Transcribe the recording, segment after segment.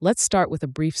Let's start with a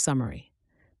brief summary.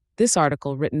 This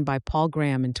article, written by Paul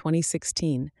Graham in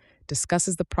 2016,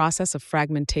 discusses the process of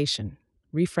fragmentation,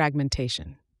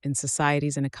 refragmentation, in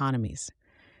societies and economies.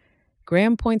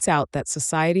 Graham points out that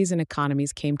societies and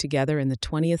economies came together in the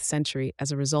 20th century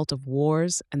as a result of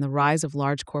wars and the rise of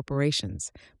large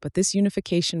corporations, but this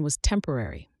unification was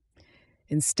temporary.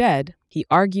 Instead, he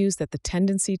argues that the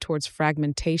tendency towards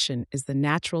fragmentation is the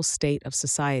natural state of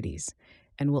societies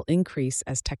and will increase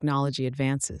as technology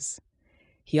advances.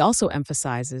 He also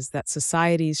emphasizes that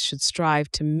societies should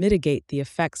strive to mitigate the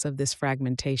effects of this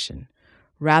fragmentation,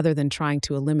 rather than trying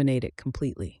to eliminate it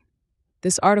completely.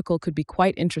 This article could be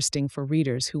quite interesting for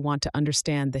readers who want to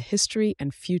understand the history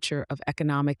and future of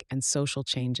economic and social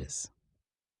changes.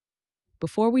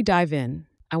 Before we dive in,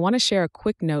 I want to share a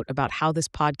quick note about how this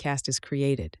podcast is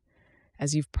created.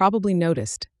 As you've probably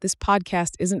noticed, this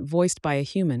podcast isn't voiced by a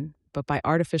human, but by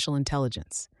artificial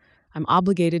intelligence. I'm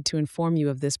obligated to inform you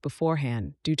of this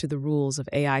beforehand due to the rules of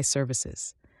AI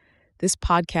services. This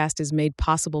podcast is made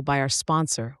possible by our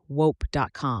sponsor,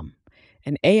 Wope.com,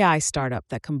 an AI startup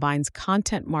that combines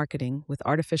content marketing with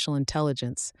artificial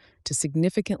intelligence to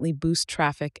significantly boost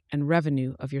traffic and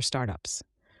revenue of your startups.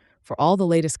 For all the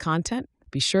latest content,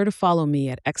 be sure to follow me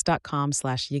at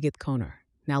x.com/yigitkoner.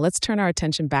 Now let's turn our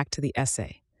attention back to the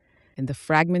essay. In the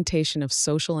Fragmentation of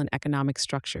Social and Economic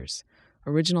Structures,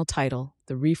 original title,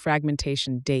 The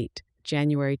Refragmentation, date,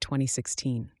 January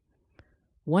 2016.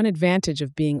 One advantage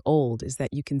of being old is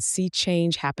that you can see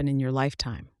change happen in your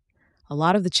lifetime. A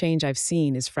lot of the change I've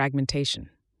seen is fragmentation.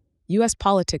 U.S.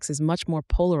 politics is much more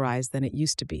polarized than it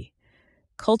used to be.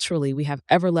 Culturally, we have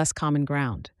ever less common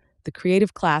ground. The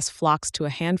creative class flocks to a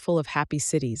handful of happy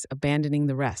cities, abandoning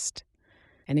the rest.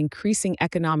 And increasing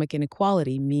economic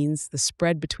inequality means the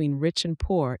spread between rich and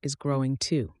poor is growing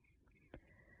too.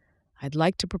 I'd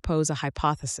like to propose a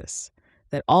hypothesis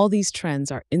that all these trends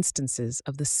are instances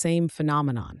of the same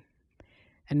phenomenon,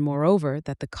 and moreover,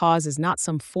 that the cause is not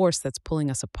some force that's pulling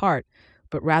us apart,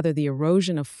 but rather the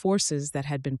erosion of forces that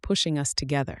had been pushing us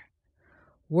together.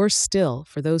 Worse still,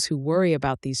 for those who worry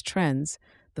about these trends,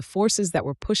 the forces that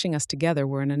were pushing us together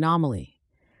were an anomaly,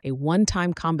 a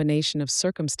one-time combination of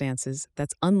circumstances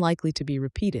that's unlikely to be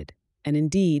repeated, and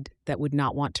indeed, that would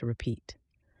not want to repeat.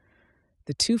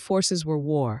 The two forces were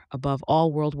war, above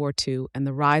all World War II, and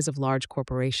the rise of large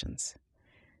corporations.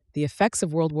 The effects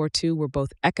of World War II were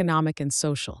both economic and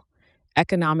social.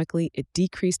 Economically, it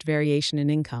decreased variation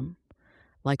in income.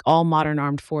 Like all modern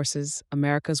armed forces,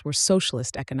 America's were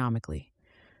socialist economically,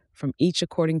 from each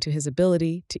according to his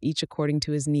ability to each according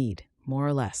to his need, more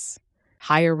or less.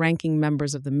 Higher-ranking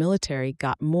members of the military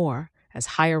got more, as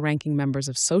higher-ranking members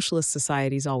of socialist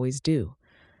societies always do.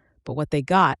 But what they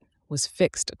got was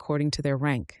fixed according to their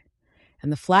rank.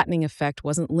 And the flattening effect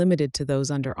wasn't limited to those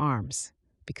under arms,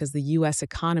 because the U.S.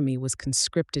 economy was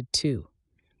conscripted too.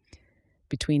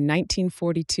 Between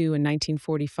 1942 and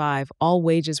 1945, all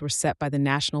wages were set by the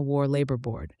National War Labor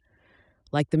Board.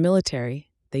 Like the military,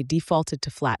 they defaulted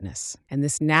to flatness, and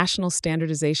this national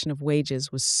standardization of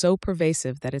wages was so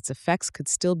pervasive that its effects could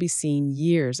still be seen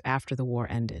years after the war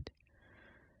ended.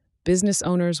 Business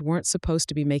owners weren't supposed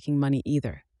to be making money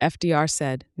either. FDR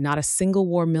said not a single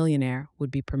war millionaire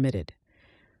would be permitted.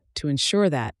 To ensure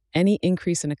that, any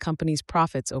increase in a company's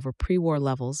profits over pre-war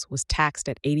levels was taxed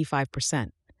at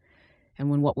 85%. And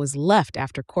when what was left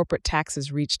after corporate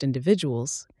taxes reached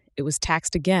individuals, it was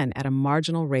taxed again at a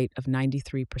marginal rate of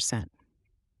 93%.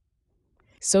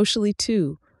 Socially,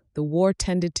 too, the war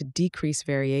tended to decrease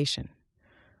variation.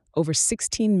 Over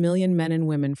 16 million men and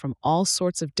women from all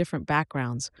sorts of different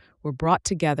backgrounds were brought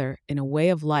together in a way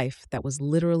of life that was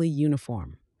literally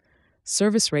uniform.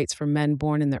 Service rates for men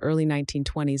born in the early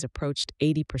 1920s approached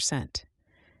 80%,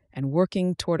 and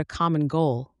working toward a common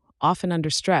goal, often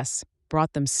under stress,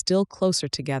 brought them still closer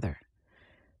together.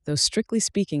 Though strictly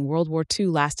speaking, World War II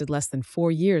lasted less than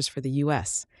 4 years for the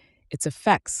U.S., its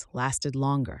effects lasted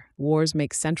longer. Wars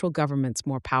make central governments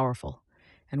more powerful,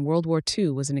 and World War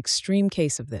II was an extreme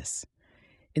case of this.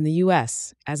 In the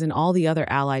U.S., as in all the other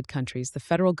Allied countries, the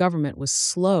federal government was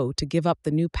slow to give up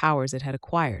the new powers it had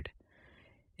acquired.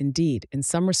 Indeed, in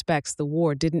some respects, the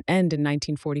war didn't end in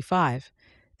 1945.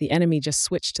 The enemy just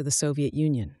switched to the Soviet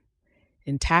Union.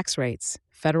 In tax rates,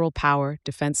 federal power,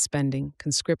 defense spending,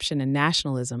 conscription, and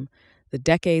nationalism, the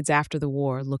decades after the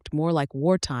war looked more like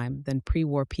wartime than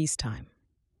pre-war peacetime.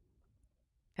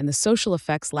 And the social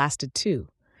effects lasted too.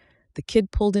 The kid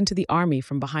pulled into the army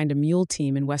from behind a mule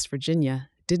team in West Virginia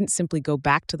didn't simply go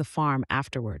back to the farm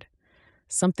afterward.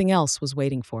 Something else was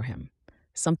waiting for him,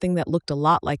 something that looked a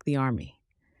lot like the army.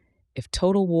 If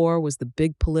total war was the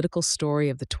big political story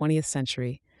of the 20th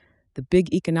century, The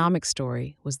big economic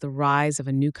story was the rise of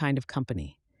a new kind of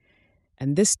company,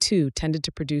 and this too tended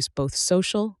to produce both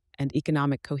social and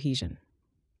economic cohesion.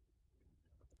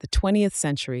 The 20th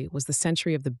century was the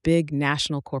century of the big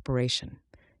national corporation: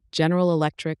 General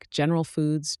Electric, General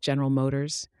Foods, General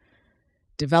Motors.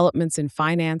 Developments in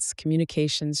finance,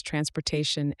 communications,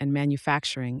 transportation, and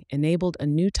manufacturing enabled a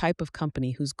new type of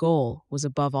company whose goal was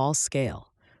above all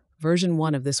scale. Version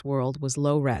 1 of this world was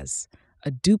low-res, a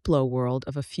Duplo world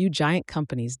of a few giant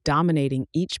companies dominating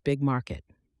each big market.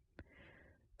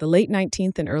 The late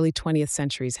 19th and early 20th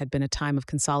centuries had been a time of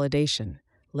consolidation,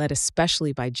 led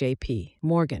especially by J.P.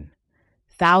 Morgan.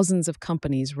 Thousands of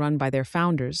companies run by their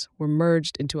founders were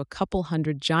merged into a couple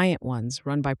hundred giant ones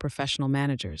run by professional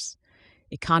managers.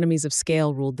 Economies of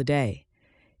scale ruled the day.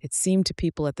 It seemed to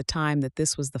people at the time that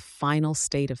this was the final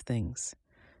state of things.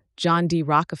 John D.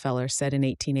 Rockefeller said in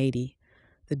 1880,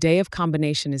 "The day of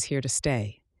combination is here to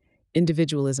stay.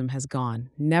 Individualism has gone,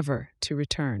 never to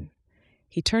return."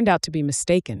 He turned out to be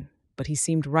mistaken, but he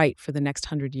seemed right for the next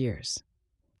 100 years.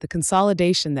 The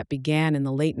consolidation that began in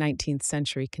the late 19th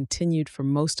century continued for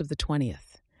most of the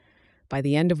 20th. By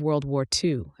the end of World War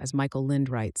II, as Michael Lind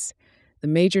writes, the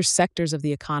major sectors of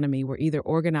the economy were either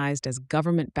organized as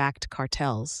government-backed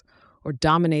cartels or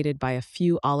dominated by a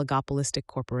few oligopolistic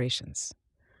corporations.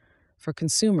 For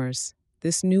consumers,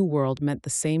 this new world meant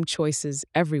the same choices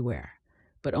everywhere,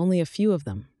 but only a few of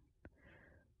them.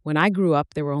 When I grew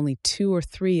up, there were only 2 or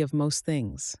 3 of most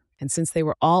things, and since they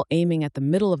were all aiming at the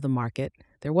middle of the market,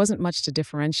 there wasn't much to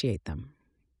differentiate them.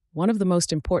 One of the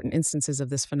most important instances of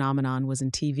this phenomenon was in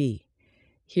TV.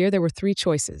 Here there were 3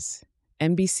 choices: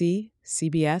 NBC,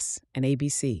 CBS, and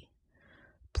ABC,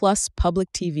 plus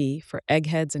public TV for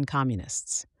eggheads and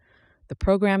communists. The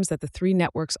programs that the 3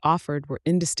 networks offered were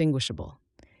indistinguishable.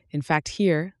 In fact,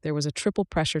 here, there was a triple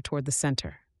pressure toward the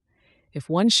center. If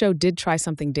one show did try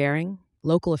something daring,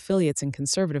 local affiliates in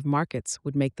conservative markets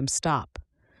would make them stop.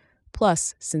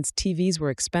 Plus, since TVs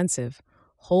were expensive,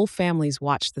 whole families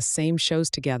watched the same shows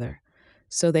together,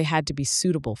 so they had to be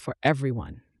suitable for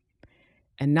everyone.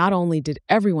 And not only did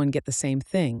everyone get the same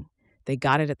thing, they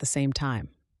got it at the same time.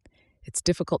 It's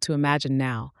difficult to imagine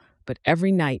now, but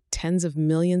every night tens of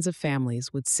millions of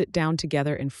families would sit down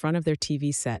together in front of their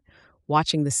TV set,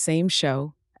 watching the same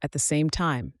show at the same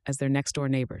time as their next-door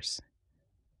neighbors.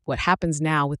 What happens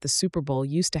now with the Super Bowl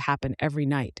used to happen every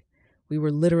night. We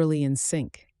were literally in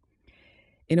sync.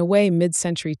 In a way,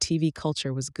 mid-century TV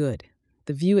culture was good.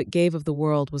 The view it gave of the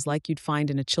world was like you'd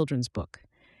find in a children's book,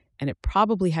 and it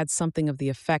probably had something of the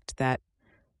effect that,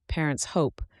 parents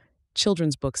hope,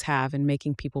 children's books have in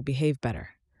making people behave better.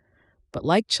 But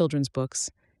like children's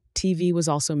books, TV was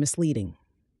also misleading,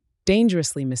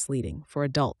 dangerously misleading for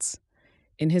adults.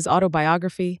 In his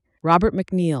autobiography, Robert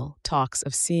McNeil talks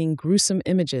of seeing gruesome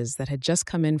images that had just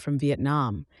come in from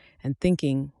Vietnam and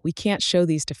thinking, we can't show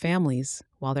these to families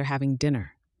while they're having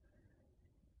dinner.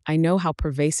 I know how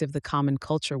pervasive the common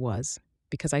culture was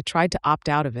because I tried to opt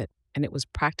out of it, and it was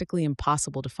practically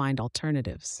impossible to find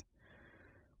alternatives.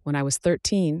 When I was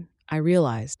 13, I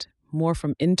realized, more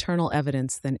from internal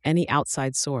evidence than any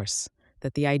outside source,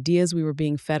 that the ideas we were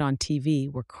being fed on TV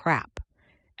were crap,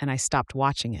 and I stopped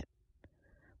watching it.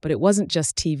 But it wasn't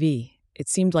just TV. It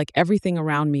seemed like everything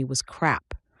around me was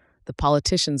crap. The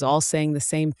politicians all saying the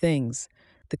same things,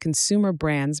 the consumer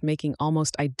brands making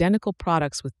almost identical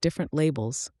products with different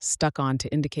labels stuck on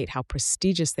to indicate how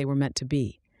prestigious they were meant to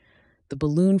be, the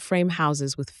balloon frame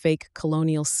houses with fake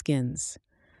colonial skins,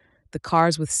 the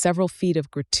cars with several feet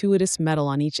of gratuitous metal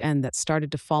on each end that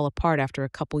started to fall apart after a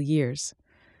couple years,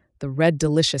 the red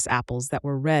delicious apples that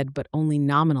were red but only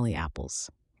nominally apples.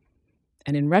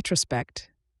 And in retrospect,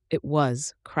 it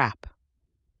was crap.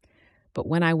 But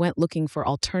when I went looking for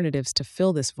alternatives to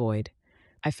fill this void,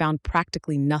 I found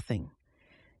practically nothing.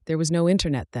 There was no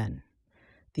internet then.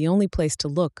 The only place to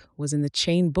look was in the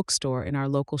chain bookstore in our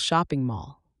local shopping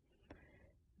mall.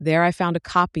 There I found a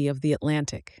copy of The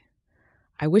Atlantic.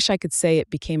 I wish I could say it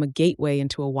became a gateway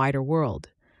into a wider world,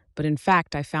 but in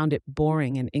fact I found it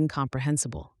boring and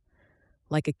incomprehensible.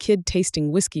 Like a kid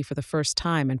tasting whiskey for the first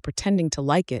time and pretending to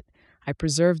like it, I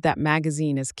preserved that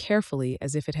magazine as carefully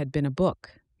as if it had been a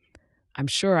book. I'm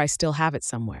sure I still have it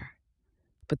somewhere.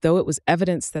 But though it was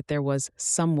evidence that there was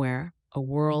somewhere a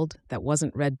world that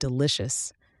wasn't red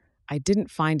delicious, I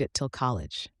didn't find it till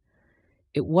college.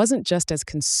 It wasn't just as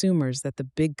consumers that the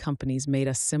big companies made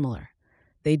us similar.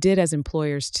 They did as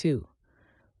employers too.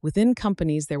 Within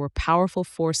companies, there were powerful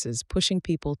forces pushing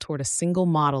people toward a single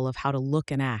model of how to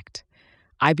look and act.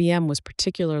 IBM was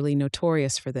particularly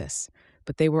notorious for this,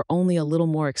 but they were only a little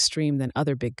more extreme than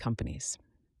other big companies.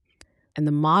 and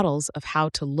the models of how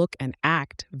to look and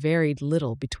act varied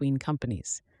little between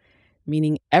companies,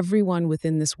 meaning everyone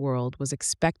within this world was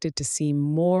expected to seem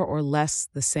more or less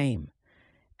the same,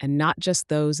 and not just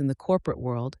those in the corporate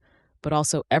world, but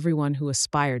also everyone who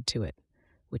aspired to it,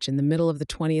 which in the middle of the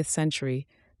 20th century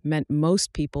meant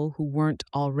most people who weren't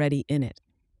already in it.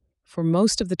 For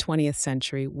most of the 20th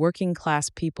century, working class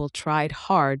people tried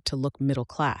hard to look middle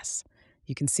class.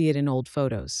 You can see it in old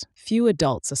photos. Few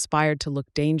adults aspired to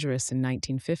look dangerous in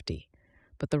 1950,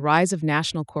 but the rise of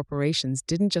national corporations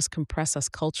didn't just compress us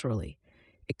culturally,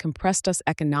 it compressed us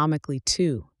economically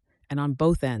too, and on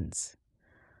both ends.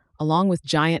 Along with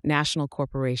giant national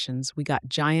corporations, we got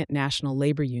giant national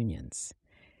labor unions.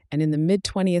 And in the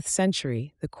mid-20th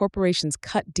century, the corporations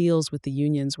cut deals with the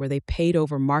unions where they paid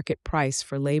over market price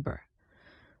for labor,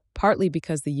 partly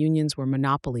because the unions were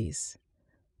monopolies,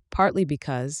 partly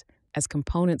because, as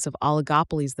components of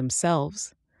oligopolies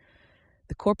themselves,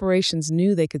 the corporations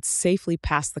knew they could safely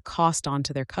pass the cost on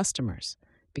to their customers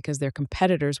because their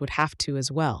competitors would have to as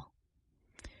well.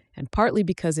 And partly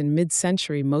because in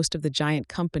mid-century, most of the giant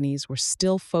companies were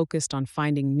still focused on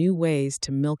finding new ways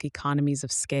to milk economies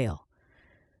of scale.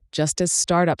 Just as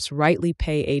startups rightly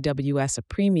pay AWS a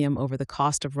premium over the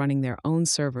cost of running their own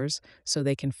servers so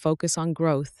they can focus on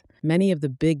growth, many of the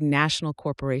big national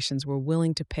corporations were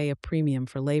willing to pay a premium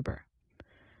for labor.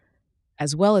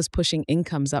 As well as pushing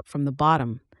incomes up from the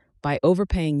bottom, by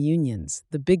overpaying unions,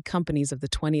 the big companies of the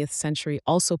 20th century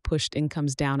also pushed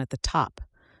incomes down at the top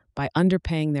by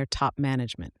underpaying their top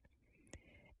management.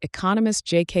 Economist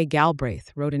J.K.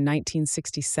 Galbraith wrote in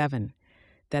 1967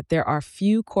 that there are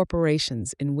few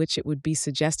corporations in which it would be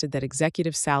suggested that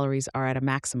executive salaries are at a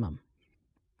maximum.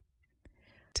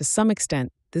 To some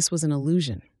extent, this was an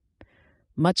illusion.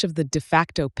 Much of the de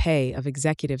facto pay of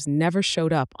executives never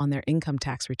showed up on their income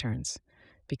tax returns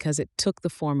because it took the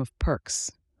form of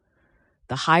perks.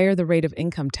 The higher the rate of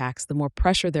income tax, the more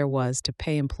pressure there was to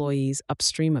pay employees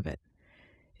upstream of it.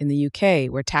 In the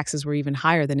UK, where taxes were even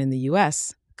higher than in the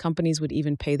US, companies would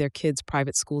even pay their kids'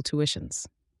 private school tuitions.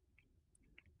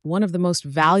 One of the most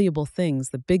valuable things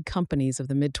the big companies of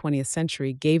the mid-20th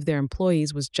century gave their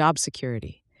employees was job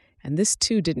security, and this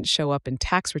too didn't show up in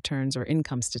tax returns or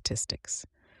income statistics.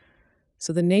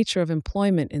 So the nature of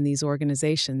employment in these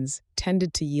organizations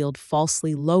tended to yield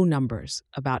falsely low numbers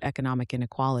about economic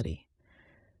inequality.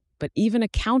 But even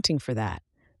accounting for that,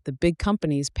 the big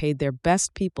companies paid their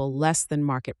best people less than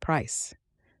market price.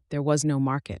 There was no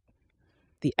market.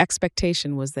 The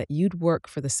expectation was that you'd work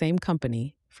for the same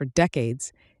company for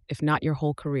decades, if not your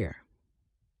whole career.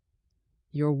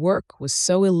 Your work was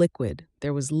so illiquid,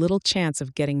 there was little chance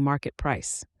of getting market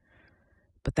price.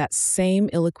 But that same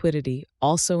illiquidity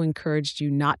also encouraged you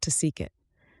not to seek it.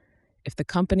 If the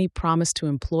company promised to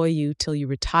employ you till you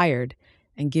retired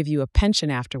and give you a pension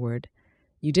afterward,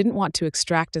 you didn't want to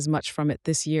extract as much from it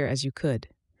this year as you could.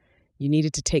 You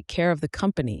needed to take care of the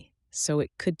company so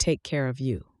it could take care of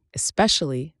you,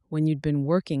 especially when you'd been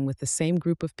working with the same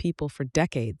group of people for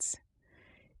decades.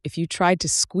 If you tried to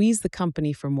squeeze the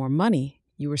company for more money,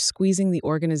 you were squeezing the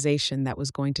organization that was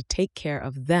going to take care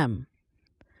of them.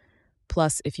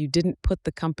 Plus, if you didn't put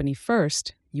the company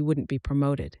first, you wouldn't be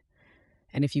promoted.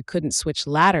 And if you couldn't switch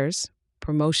ladders,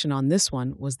 promotion on this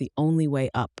one was the only way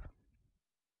up.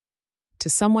 To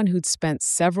someone who'd spent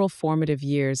several formative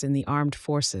years in the armed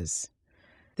forces,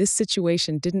 this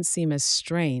situation didn't seem as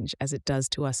strange as it does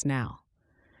to us now.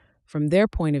 From their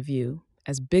point of view,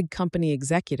 as big company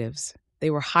executives, they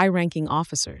were high-ranking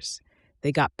officers.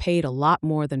 They got paid a lot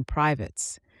more than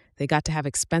privates. They got to have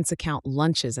expense account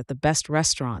lunches at the best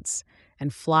restaurants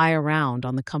and fly around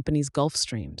on the company's Gulf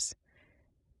Streams.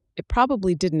 It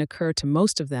probably didn't occur to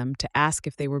most of them to ask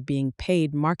if they were being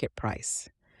paid market price.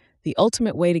 The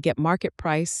ultimate way to get market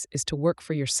price is to work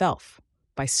for yourself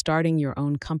by starting your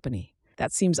own company.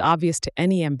 That seems obvious to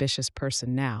any ambitious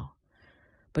person now.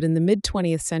 But in the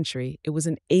mid-20th century, it was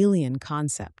an alien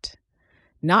concept.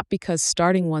 Not because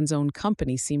starting one's own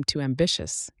company seemed too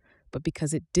ambitious, but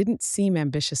because it didn't seem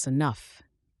ambitious enough.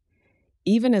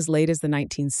 Even as late as the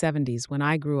 1970s, when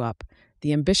I grew up,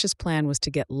 the ambitious plan was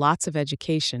to get lots of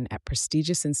education at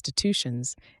prestigious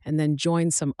institutions and then join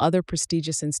some other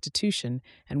prestigious institution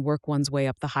and work one's way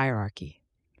up the hierarchy.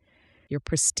 Your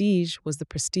prestige was the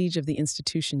prestige of the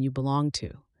institution you belonged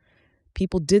to.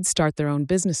 People did start their own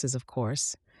businesses, of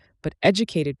course, but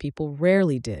educated people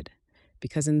rarely did,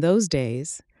 because in those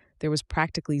days, there was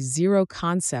practically zero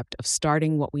concept of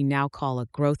starting what we now call a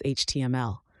growth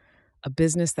HTML, a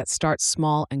business that starts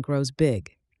small and grows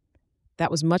big. That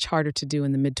was much harder to do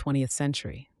in the mid-20th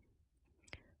century.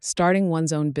 Starting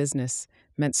one's own business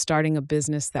meant starting a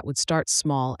business that would start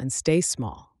small and stay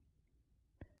small.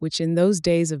 which in those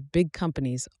days of big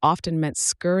companies often meant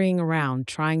scurrying around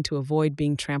trying to avoid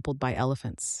being trampled by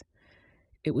elephants.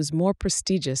 It was more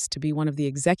prestigious to be one of the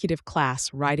executive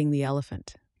class riding the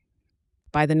elephant.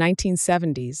 By the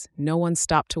 1970s, no one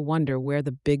stopped to wonder where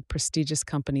the big prestigious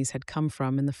companies had come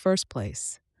from in the first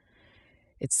place.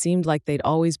 It seemed like they'd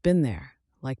always been there,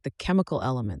 like the chemical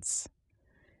elements.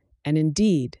 And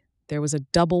indeed, there was a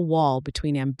double wall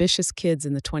between ambitious kids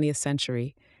in the 20th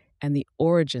century and the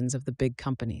origins of the big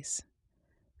companies.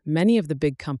 Many of the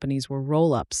big companies were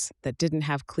roll-ups that didn't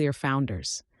have clear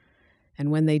founders.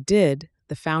 And when they did,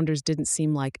 the founders didn't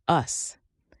seem like us.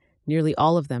 Nearly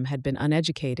all of them had been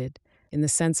uneducated in the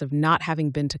sense of not having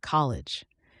been to college.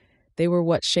 They were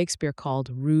what Shakespeare called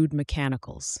rude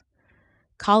mechanicals.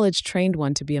 College trained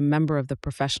one to be a member of the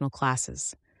professional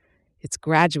classes. Its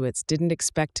graduates didn't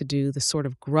expect to do the sort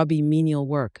of grubby menial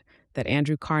work that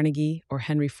Andrew Carnegie or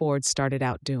Henry Ford started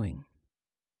out doing.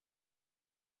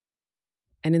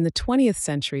 And in the 20th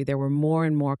century, there were more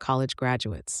and more college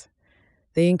graduates.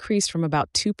 They increased from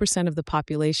about 2% of the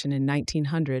population in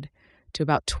 1900 to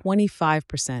about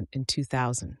 25% in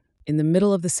 2000. In the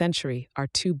middle of the century, our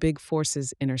two big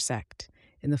forces intersect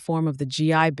in the form of the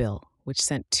GI Bill, which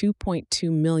sent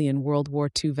 2.2 million World War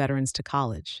II veterans to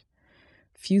college.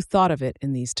 Few thought of it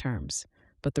in these terms,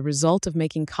 but the result of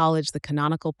making college the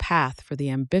canonical path for the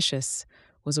ambitious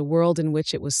was a world in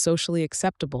which it was socially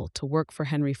acceptable to work for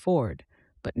Henry Ford,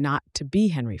 but not to be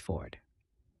Henry Ford.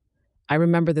 I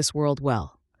remember this world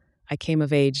well. I came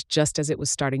of age just as it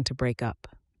was starting to break up.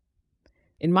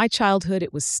 In my childhood,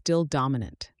 it was still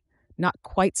dominant, not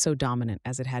quite so dominant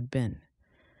as it had been.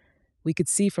 We could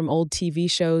see from old TV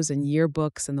shows and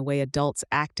yearbooks and the way adults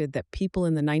acted that people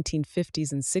in the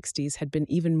 1950s and 60s had been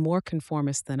even more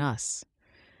conformist than us.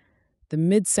 The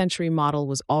mid-century model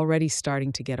was already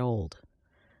starting to get old.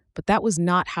 But that was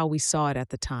not how we saw it at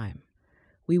the time.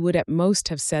 We would at most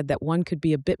have said that one could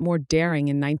be a bit more daring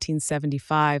in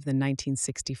 1975 than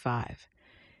 1965.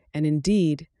 And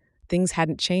indeed, things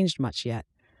hadn't changed much yet,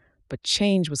 but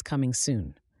change was coming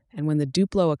soon. And when the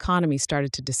Duplo economy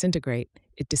started to disintegrate,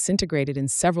 it disintegrated in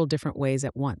several different ways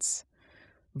at once.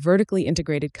 Vertically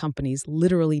integrated companies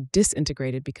literally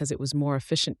disintegrated because it was more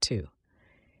efficient too.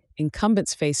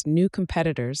 Incumbents faced new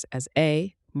competitors as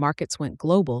A, markets went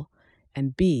global,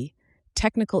 and B,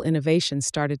 technical innovation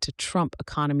started to trump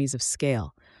economies of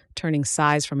scale, turning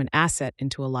size from an asset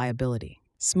into a liability.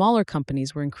 Smaller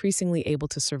companies were increasingly able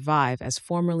to survive as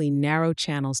formerly narrow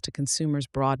channels to consumers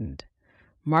broadened.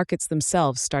 Markets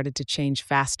themselves started to change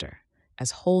faster,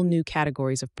 as whole new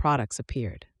categories of products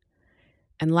appeared.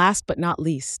 And last but not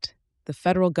least, the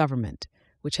federal government,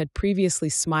 which had previously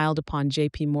smiled upon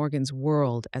J.P. Morgan's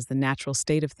world as the natural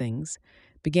state of things,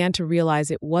 began to realize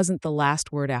it wasn't the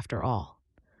last word after all.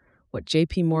 What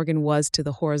J.P. Morgan was to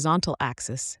the horizontal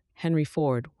axis, Henry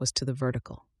Ford was to the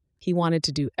vertical. He wanted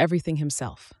to do everything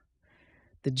himself.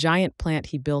 The giant plant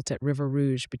he built at River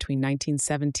Rouge between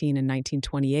 1917 and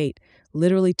 1928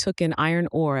 literally took in iron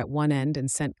ore at one end and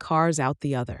sent cars out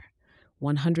the other.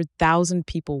 100,000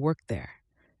 people worked there.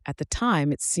 At the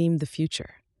time, it seemed the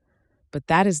future. But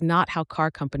that is not how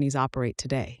car companies operate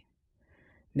today.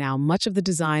 Now, much of the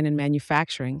design and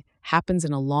manufacturing happens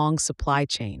in a long supply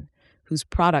chain, whose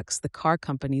products the car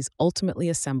companies ultimately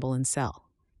assemble and sell.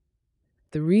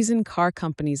 The reason car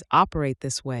companies operate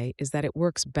this way is that it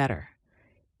works better.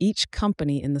 Each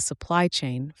company in the supply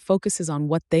chain focuses on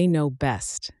what they know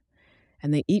best,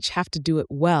 and they each have to do it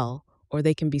well, or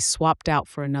they can be swapped out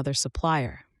for another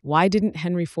supplier. Why didn't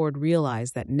Henry Ford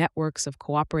realize that networks of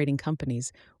cooperating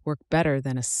companies work better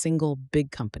than a single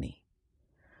big company?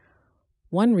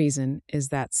 One reason is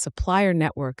that supplier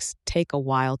networks take a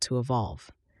while to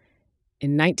evolve.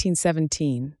 In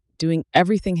 1917, doing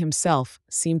everything himself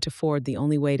seemed to Ford the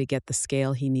only way to get the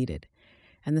scale he needed.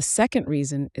 And the second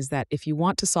reason is that if you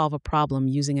want to solve a problem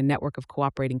using a network of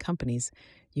cooperating companies,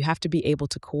 you have to be able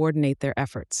to coordinate their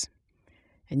efforts.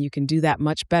 And you can do that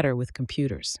much better with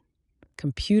computers.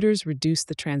 Computers reduce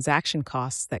the transaction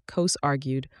costs that Coase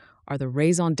argued are the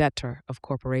raison d'etre of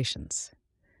corporations.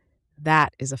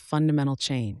 That is a fundamental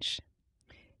change.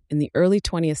 In the early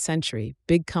 20th century,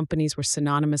 big companies were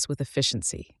synonymous with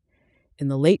efficiency. In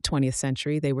the late 20th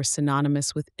century, they were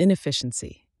synonymous with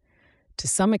inefficiency. To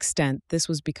some extent, this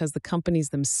was because the companies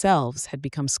themselves had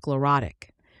become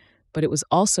sclerotic, but it was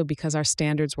also because our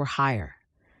standards were higher.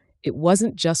 It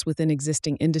wasn't just within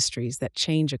existing industries that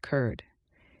change occurred.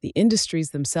 The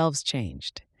industries themselves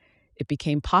changed. It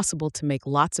became possible to make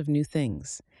lots of new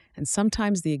things, and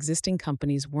sometimes the existing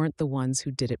companies weren't the ones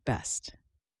who did it best.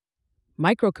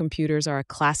 Microcomputers are a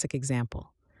classic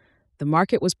example. The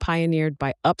market was pioneered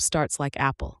by upstarts like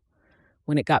Apple.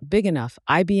 When it got big enough,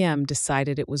 IBM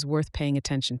decided it was worth paying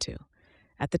attention to.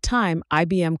 At the time,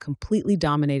 IBM completely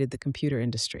dominated the computer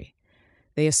industry.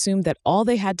 They assumed that all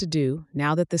they had to do,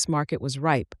 now that this market was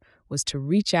ripe, was to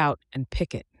reach out and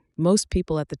pick it. Most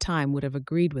people at the time would have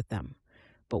agreed with them.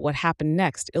 But what happened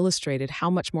next illustrated how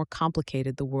much more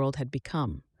complicated the world had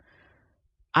become.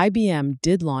 IBM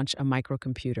did launch a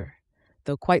microcomputer.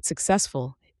 Though quite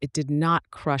successful, it did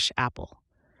not crush Apple.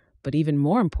 But even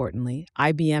more importantly,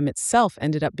 IBM itself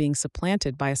ended up being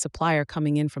supplanted by a supplier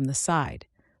coming in from the side,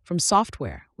 from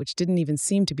software, which didn't even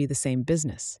seem to be the same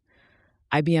business.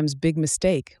 IBM's big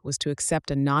mistake was to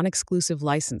accept a non-exclusive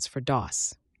license for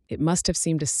DOS. It must have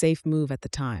seemed a safe move at the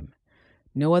time.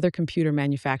 No other computer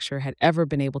manufacturer had ever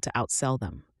been able to outsell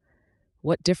them.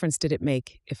 What difference did it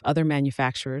make if other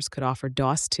manufacturers could offer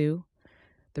DOS too?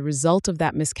 The result of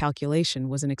that miscalculation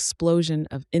was an explosion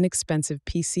of inexpensive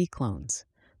PC clones.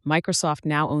 Microsoft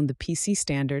now owned the PC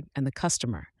standard and the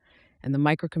customer, and the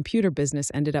microcomputer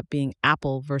business ended up being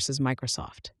Apple versus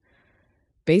Microsoft.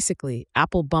 Basically,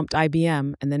 Apple bumped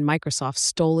IBM and then Microsoft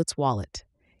stole its wallet.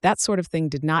 That sort of thing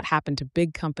did not happen to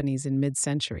big companies in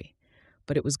mid-century,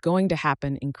 but it was going to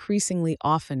happen increasingly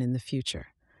often in the future.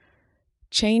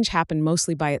 Change happened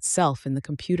mostly by itself in the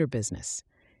computer business.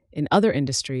 In other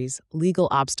industries, legal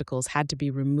obstacles had to be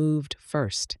removed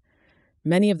first.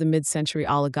 Many of the mid-century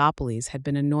oligopolies had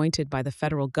been anointed by the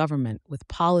federal government with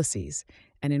policies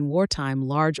and in wartime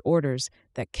large orders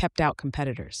that kept out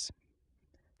competitors.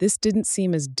 This didn't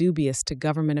seem as dubious to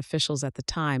government officials at the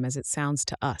time as it sounds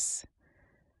to us.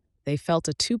 They felt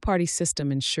a two-party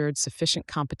system ensured sufficient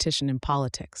competition in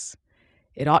politics.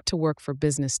 It ought to work for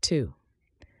business too.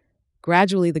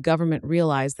 Gradually, the government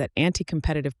realized that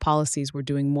anti-competitive policies were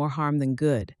doing more harm than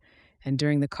good, and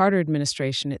during the Carter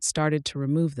administration, it started to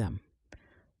remove them.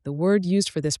 The word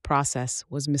used for this process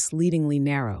was misleadingly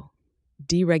narrow: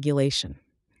 deregulation.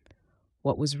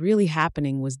 What was really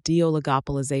happening was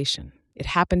deoligopolization. It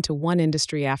happened to one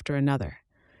industry after another.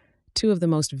 Two of the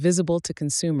most visible to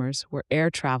consumers were air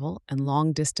travel and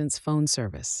long-distance phone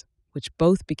service, which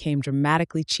both became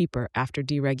dramatically cheaper after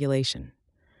deregulation.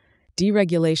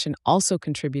 Deregulation also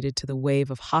contributed to the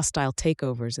wave of hostile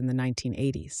takeovers in the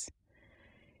 1980s.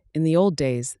 In the old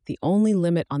days, the only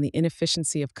limit on the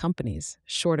inefficiency of companies,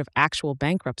 short of actual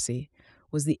bankruptcy,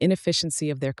 was the inefficiency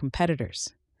of their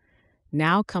competitors.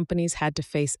 Now companies had to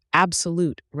face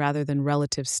absolute rather than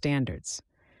relative standards.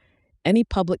 Any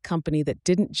public company that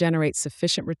didn't generate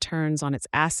sufficient returns on its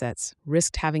assets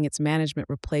risked having its management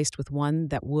replaced with one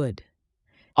that would.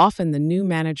 Often the new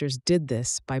managers did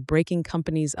this by breaking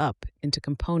companies up into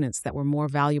components that were more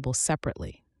valuable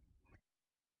separately.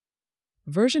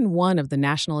 Version 1 of the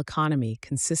national economy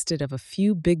consisted of a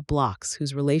few big blocks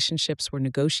whose relationships were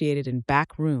negotiated in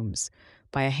back rooms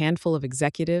by a handful of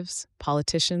executives,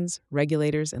 politicians,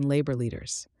 regulators, and labor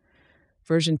leaders.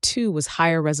 Version 2 was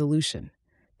higher resolution.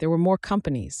 There were more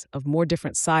companies of more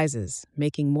different sizes,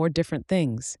 making more different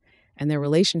things, and their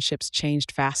relationships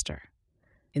changed faster.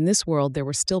 In this world, there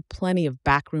were still plenty of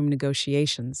backroom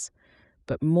negotiations,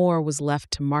 but more was left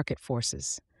to market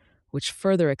forces, which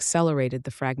further accelerated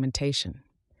the fragmentation.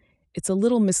 It's a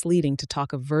little misleading to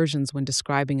talk of versions when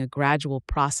describing a gradual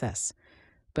process,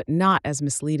 but not as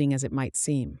misleading as it might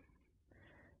seem.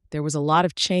 There was a lot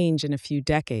of change in a few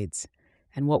decades,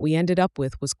 and what we ended up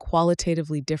with was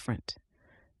qualitatively different.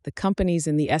 The companies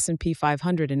in the S&P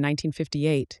 500 in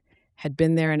 1958 had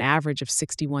been there an average of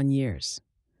 61 years.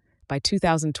 By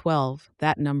 2012,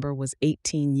 that number was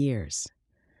 18 years.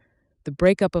 The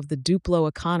breakup of the Duplo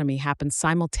economy happened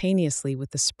simultaneously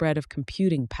with the spread of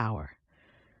computing power.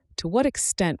 To what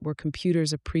extent were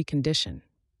computers a precondition?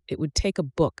 It would take a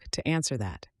book to answer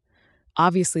that.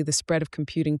 Obviously, the spread of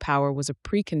computing power was a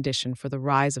precondition for the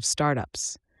rise of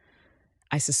startups.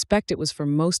 I suspect it was for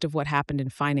most of what happened in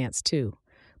finance too,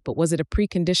 but was it a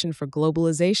precondition for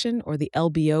globalization or the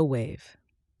LBO wave?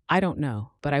 I don't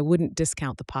know, but I wouldn't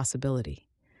discount the possibility.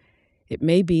 It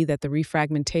may be that the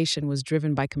refragmentation was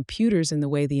driven by computers in the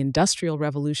way the Industrial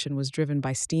Revolution was driven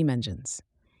by steam engines.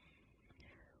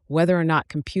 Whether or not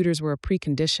computers were a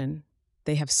precondition,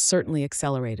 they have certainly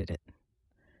accelerated it.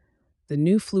 The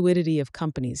new fluidity of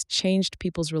companies changed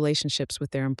people's relationships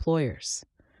with their employers.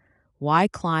 Why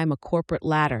climb a corporate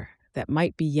ladder that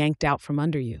might be yanked out from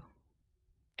under you?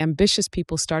 Ambitious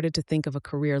people started to think of a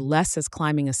career less as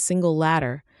climbing a single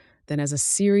ladder than as a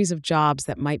series of jobs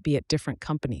that might be at different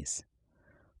companies.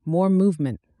 More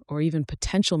movement, or even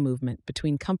potential movement,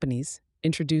 between companies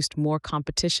introduced more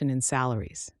competition in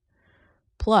salaries.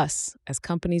 Plus, as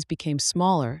companies became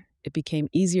smaller, it became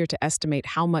easier to estimate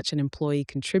how much an employee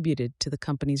contributed to the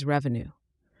company's revenue.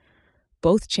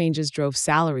 Both changes drove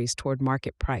salaries toward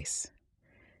market price.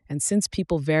 And since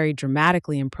people varied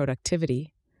dramatically in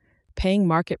productivity, paying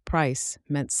market price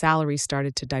meant salaries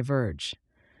started to diverge.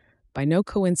 By no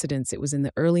coincidence, it was in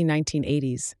the early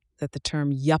 1980s that the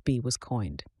term yuppie was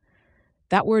coined.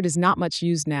 That word is not much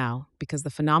used now because the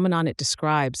phenomenon it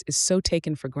describes is so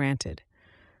taken for granted.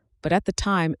 But at the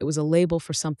time, it was a label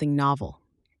for something novel.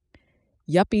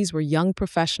 Yuppies were young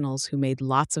professionals who made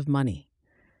lots of money.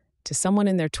 To someone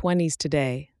in their 20s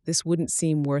today, this wouldn't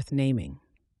seem worth naming.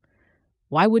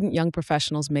 Why wouldn't young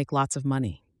professionals make lots of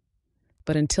money?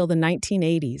 But until the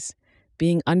 1980s,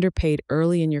 being underpaid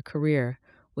early in your career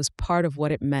was part of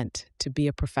what it meant to be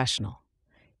a professional.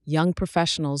 Young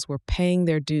professionals were paying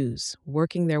their dues,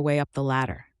 working their way up the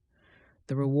ladder.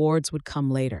 The rewards would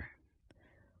come later.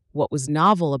 What was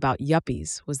novel about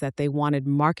yuppies was that they wanted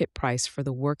market price for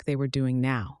the work they were doing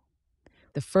now.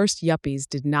 The first yuppies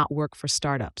did not work for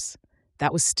startups.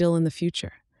 That was still in the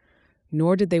future.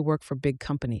 Nor did they work for big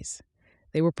companies.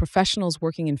 They were professionals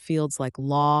working in fields like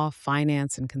law,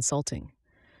 finance, and consulting.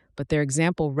 But their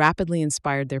example rapidly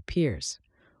inspired their peers.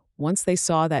 Once they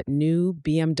saw that new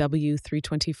BMW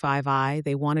 325i,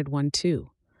 they wanted one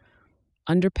too.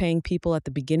 Underpaying people at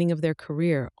the beginning of their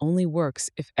career only works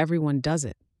if everyone does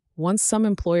it. Once some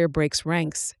employer breaks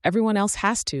ranks, everyone else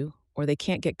has to, or they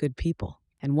can't get good people.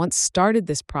 And once started,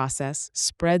 this process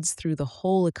spreads through the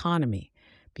whole economy,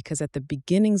 because at the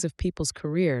beginnings of people's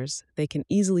careers, they can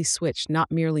easily switch not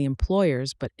merely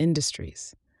employers, but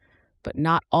industries. But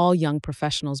not all young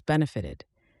professionals benefited.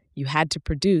 You had to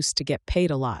produce to get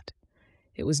paid a lot.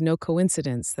 It was no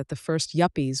coincidence that the first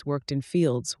yuppies worked in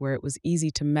fields where it was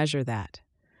easy to measure that.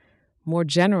 More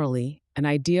generally, an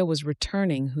idea was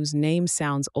returning whose name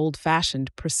sounds old-fashioned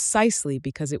precisely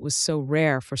because it was so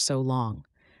rare for so long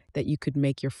that you could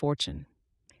make your fortune.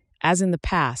 As in the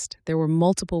past, there were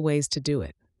multiple ways to do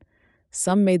it.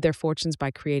 Some made their fortunes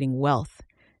by creating wealth,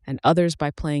 and others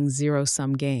by playing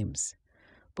zero-sum games.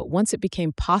 But once it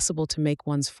became possible to make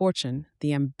one's fortune,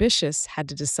 the ambitious had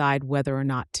to decide whether or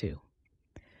not to.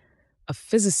 A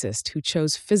physicist who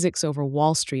chose physics over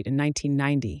Wall Street in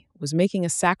 1990 was making a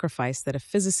sacrifice that a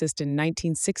physicist in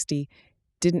 1960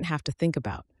 didn't have to think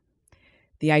about.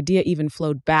 The idea even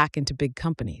flowed back into big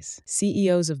companies.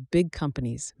 CEOs of big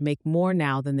companies make more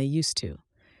now than they used to,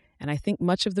 and I think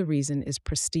much of the reason is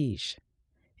prestige.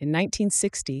 In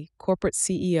 1960, corporate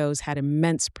CEOs had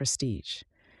immense prestige.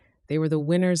 They were the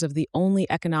winners of the only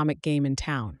economic game in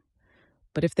town.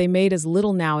 But if they made as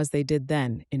little now as they did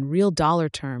then, in real dollar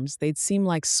terms, they'd seem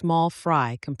like small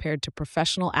fry compared to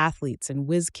professional athletes and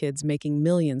whiz kids making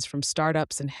millions from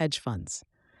startups and hedge funds.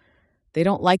 They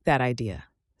don't like that idea,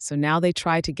 so now they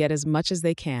try to get as much as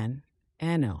they can,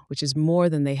 which is more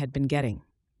than they had been getting.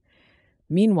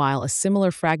 Meanwhile, a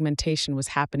similar fragmentation was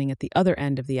happening at the other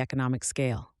end of the economic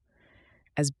scale.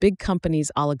 As big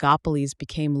companies' oligopolies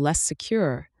became less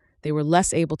secure, they were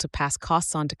less able to pass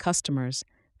costs on to customers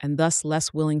and thus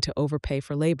less willing to overpay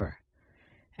for labor.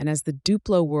 And as the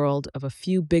Duplo world of a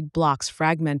few big blocks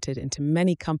fragmented into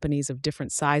many companies of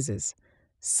different sizes,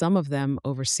 some of them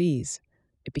overseas,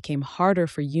 it became harder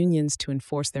for unions to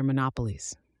enforce their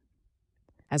monopolies.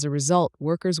 As a result,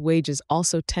 workers' wages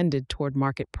also tended toward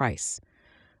market price,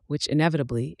 which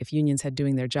inevitably, if unions had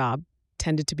doing their job,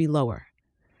 tended to be lower.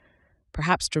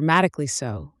 Perhaps dramatically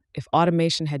so, if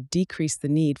automation had decreased the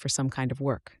need for some kind of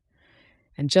work.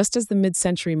 And just as the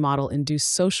mid-century model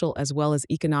induced social as well as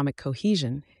economic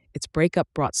cohesion, its breakup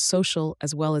brought social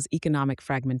as well as economic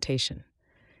fragmentation.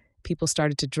 People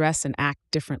started to dress and act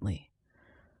differently.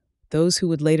 Those who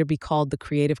would later be called the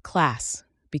creative class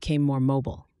became more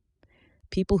mobile.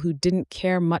 People who didn't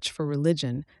care much for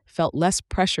religion felt less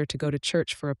pressure to go to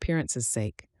church for appearance's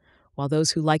sake, while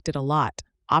those who liked it a lot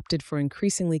opted for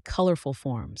increasingly colorful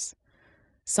forms.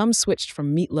 Some switched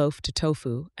from meatloaf to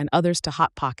tofu, and others to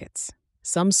Hot Pockets.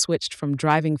 Some switched from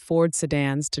driving Ford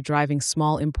sedans to driving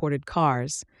small imported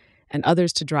cars, and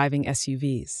others to driving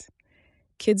SUVs.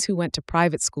 Kids who went to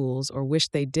private schools or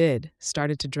wished they did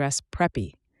started to dress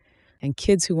preppy, and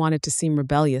kids who wanted to seem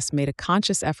rebellious made a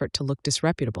conscious effort to look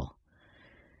disreputable.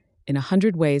 In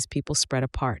 100 ways, people spread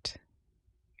apart.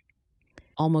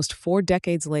 Almost 4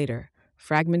 decades later,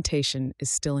 fragmentation is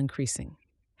still increasing.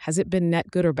 Has it been net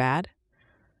good or bad?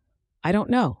 I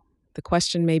don't know. The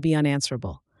question may be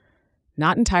unanswerable.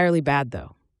 Not entirely bad,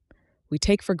 though. We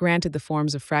take for granted the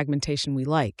forms of fragmentation we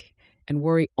like and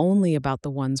worry only about the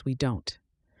ones we don't.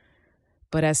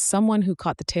 But as someone who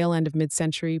caught the tail end of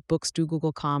mid-century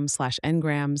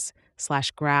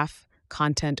books.google.com/ngrams/graph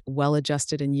content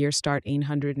well-adjusted in year start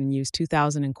 800 and use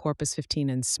 2000 and corpus 15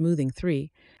 and smoothing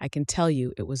 3, I can tell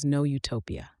you it was no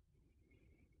utopia.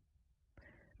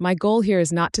 My goal here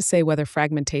is not to say whether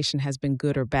fragmentation has been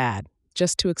good or bad,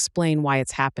 just to explain why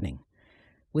it's happening.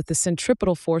 With the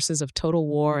centripetal forces of total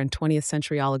war and 20th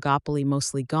century oligopoly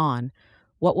mostly gone,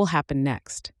 what will happen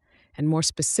next? And more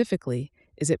specifically,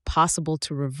 is it possible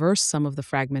to reverse some of the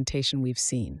fragmentation we've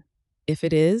seen? If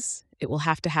it is, it will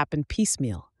have to happen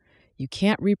piecemeal. You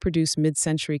can't reproduce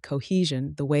mid-century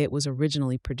cohesion the way it was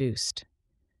originally produced.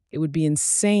 It would be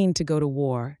insane to go to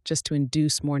war just to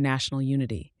induce more national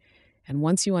unity. And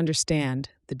once you understand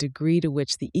the degree to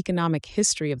which the economic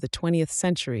history of the 20th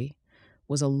century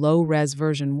was a low-res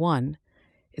version 1,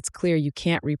 it's clear you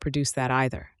can't reproduce that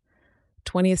either.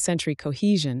 20th century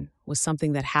cohesion was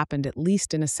something that happened at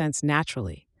least in a sense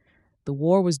naturally. The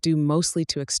war was due mostly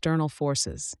to external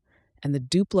forces, and the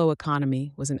Duplo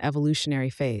economy was an evolutionary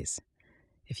phase.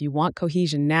 If you want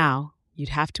cohesion now, you'd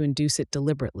have to induce it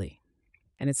deliberately.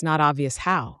 And it's not obvious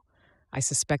how. I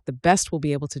suspect the best we'll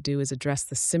be able to do is address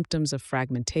the symptoms of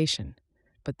fragmentation,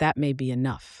 but that may be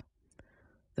enough.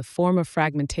 The form of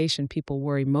fragmentation people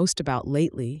worry most about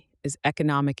lately is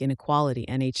economic inequality,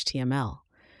 (HTML).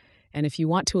 And if you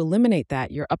want to eliminate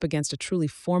that, you're up against a truly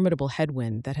formidable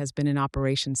headwind that has been in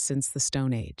operation since the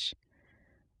Stone Age.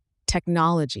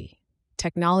 Technology.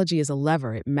 Technology is a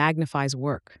lever, it magnifies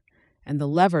work. And the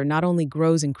lever not only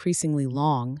grows increasingly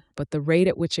long, but the rate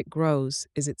at which it grows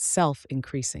is itself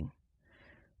increasing,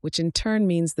 which in turn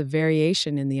means the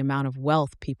variation in the amount of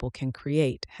wealth people can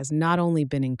create has not only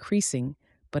been increasing,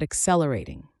 but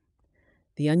accelerating.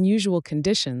 The unusual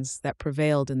conditions that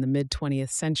prevailed in the mid-20th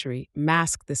century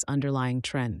masked this underlying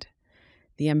trend.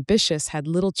 The ambitious had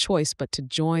little choice but to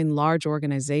join large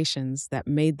organizations that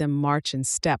made them march in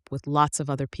step with lots of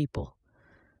other people.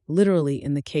 Literally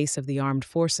in the case of the armed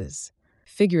forces,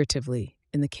 figuratively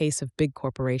in the case of big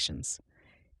corporations.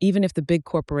 Even if the big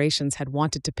corporations had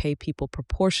wanted to pay people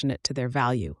proportionate to their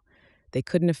value, they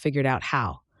couldn't have figured out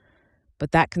how.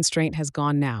 But that constraint has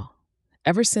gone now.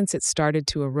 Ever since it started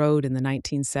to erode in the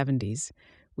 1970s,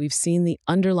 we've seen the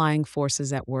underlying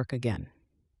forces at work again.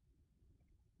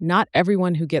 Not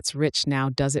everyone who gets rich now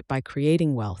does it by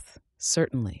creating wealth,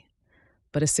 certainly,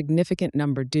 but a significant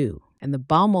number do, and the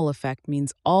Baumol effect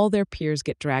means all their peers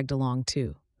get dragged along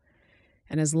too.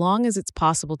 And as long as it's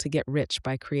possible to get rich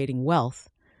by creating wealth,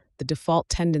 the default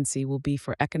tendency will be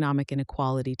for economic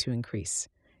inequality to increase,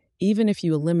 even if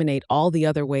you eliminate all the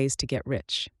other ways to get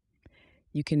rich.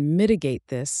 You can mitigate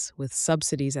this with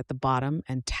subsidies at the bottom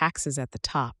and taxes at the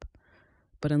top.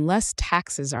 But unless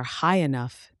taxes are high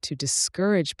enough to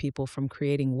discourage people from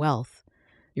creating wealth,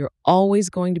 you're always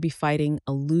going to be fighting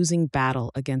a losing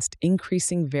battle against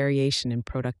increasing variation in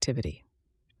productivity.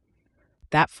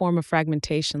 That form of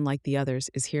fragmentation, like the others,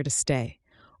 is here to stay,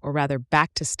 or rather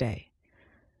back to stay.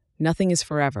 Nothing is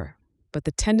forever, but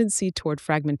the tendency toward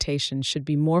fragmentation should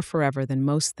be more forever than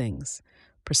most things,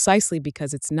 precisely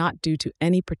because it's not due to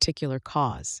any particular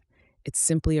cause. It's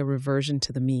simply a reversion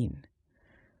to the mean.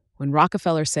 When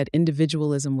Rockefeller said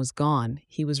individualism was gone,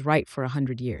 he was right for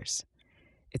 100 years.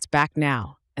 It's back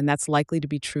now, and that's likely to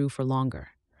be true for longer.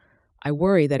 I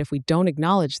worry that if we don't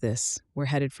acknowledge this, we're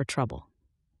headed for trouble.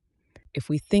 If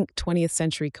we think 20th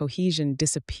century cohesion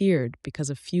disappeared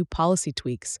because of few policy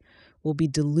tweaks, we'll be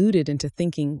deluded into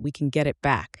thinking we can get it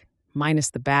back, minus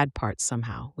the bad parts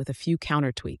somehow, with a few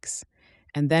counter tweaks.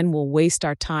 And then we'll waste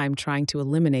our time trying to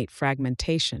eliminate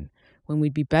fragmentation when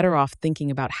we'd be better off thinking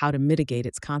about how to mitigate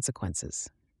its consequences.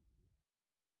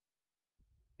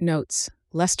 Notes: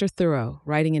 Lester Thurow,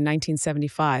 writing in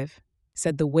 1975,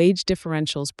 said the wage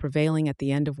differentials prevailing at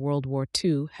the end of World War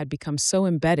II had become so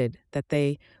embedded that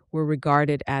they were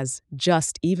regarded as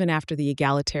just even after the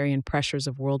egalitarian pressures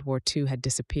of World War II had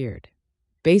disappeared.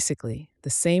 Basically, the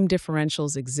same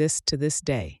differentials exist to this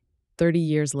day, 30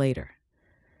 years later.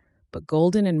 But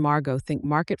Golden and Margot think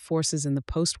market forces in the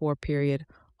post-war period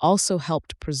also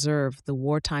helped preserve the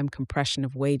wartime compression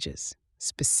of wages,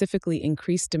 specifically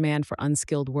increased demand for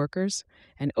unskilled workers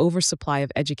and oversupply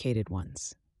of educated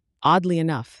ones. Oddly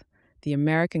enough, the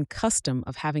American custom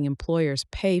of having employers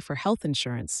pay for health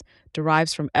insurance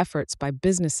derives from efforts by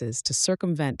businesses to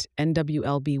circumvent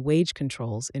NWLB wage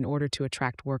controls in order to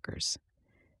attract workers.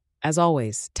 As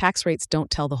always, tax rates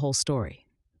don't tell the whole story.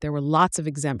 There were lots of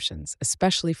exemptions,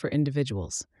 especially for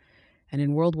individuals. And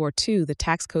in World War II, the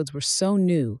tax codes were so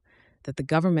new that the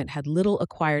government had little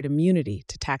acquired immunity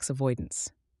to tax avoidance.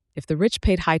 If the rich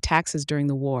paid high taxes during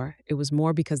the war, it was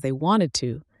more because they wanted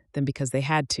to than because they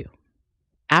had to.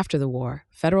 After the war,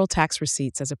 federal tax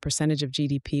receipts as a percentage of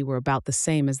GDP were about the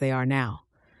same as they are now.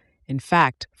 In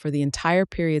fact, for the entire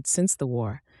period since the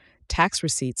war, tax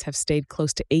receipts have stayed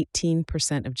close to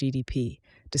 18% of GDP,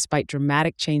 despite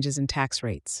dramatic changes in tax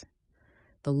rates.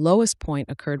 The lowest point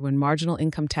occurred when marginal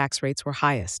income tax rates were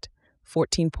highest,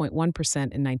 14.1% in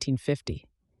 1950.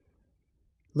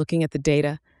 Looking at the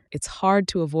data, it's hard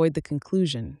to avoid the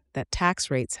conclusion that tax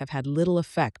rates have had little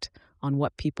effect on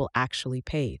what people actually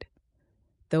paid.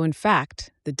 Though in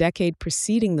fact, the decade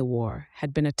preceding the war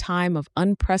had been a time of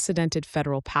unprecedented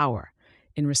federal power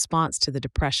in response to the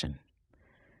Depression,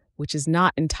 which is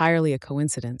not entirely a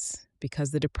coincidence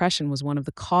because the Depression was one of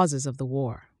the causes of the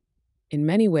war. In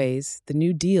many ways, the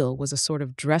New Deal was a sort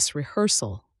of dress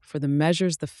rehearsal for the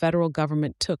measures the federal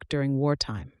government took during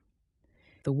wartime.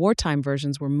 The wartime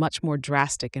versions were much more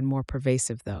drastic and more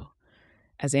pervasive, though.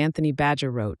 As Anthony Badger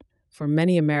wrote, for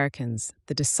many Americans,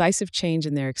 the decisive change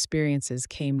in their experiences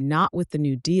came not with the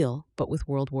New Deal, but with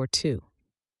World War II.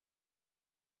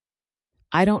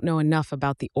 I don't know enough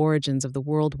about the origins of the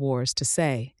world wars to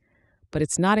say, but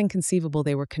it's not inconceivable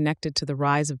they were connected to the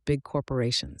rise of big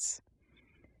corporations.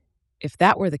 If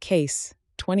that were the case,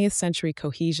 20th century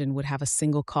cohesion would have a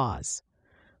single cause.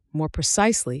 More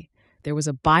precisely, there was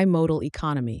a bimodal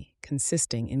economy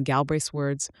consisting, in Galbraith's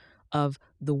words, of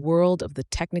the world of the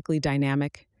technically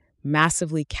dynamic,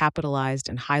 massively capitalized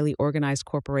and highly organized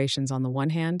corporations on the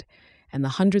one hand, and the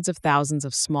hundreds of thousands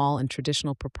of small and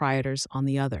traditional proprietors on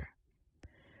the other.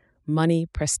 Money,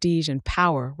 prestige, and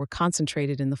power were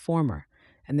concentrated in the former,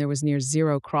 and there was near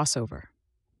zero crossover.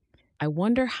 I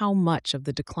wonder how much of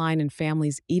the decline in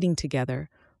families eating together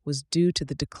was due to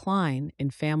the decline in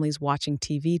families watching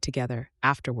TV together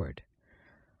afterward.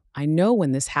 I know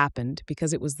when this happened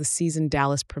because it was the season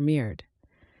Dallas premiered.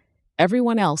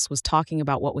 Everyone else was talking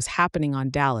about what was happening on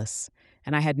Dallas,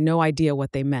 and I had no idea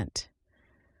what they meant.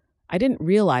 I didn't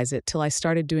realize it till I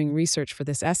started doing research for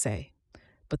this essay,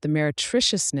 but the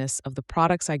meretriciousness of the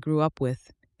products I grew up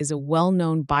with is a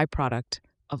well-known byproduct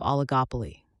of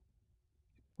oligopoly.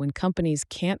 When companies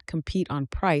can't compete on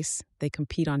price, they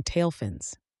compete on tail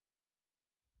fins.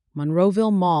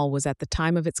 Monroeville Mall was at the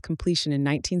time of its completion in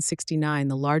 1969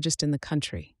 the largest in the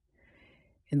country.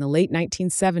 In the late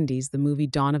 1970s, the movie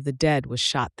Dawn of the Dead was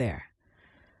shot there.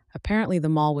 Apparently, the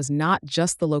mall was not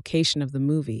just the location of the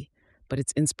movie, but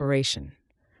its inspiration.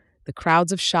 The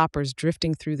crowds of shoppers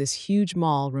drifting through this huge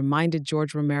mall reminded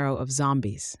George Romero of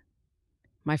zombies.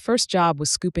 My first job was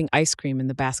scooping ice cream in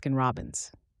the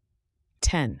Baskin-Robbins.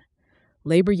 10.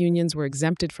 Labor unions were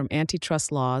exempted from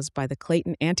antitrust laws by the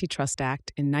Clayton Antitrust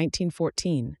Act in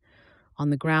 1914 on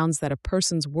the grounds that a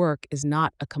person's work is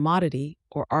not a commodity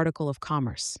or article of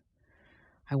commerce.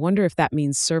 I wonder if that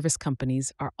means service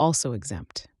companies are also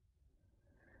exempt.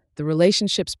 The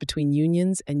relationships between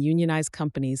unions and unionized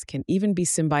companies can even be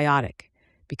symbiotic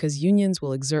because unions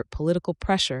will exert political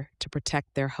pressure to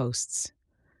protect their hosts.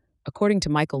 According to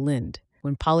Michael Lind,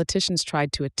 when politicians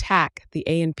tried to attack the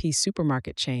A&P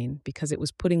supermarket chain because it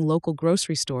was putting local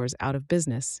grocery stores out of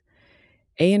business,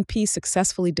 A&P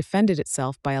successfully defended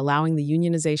itself by allowing the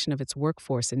unionization of its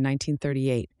workforce in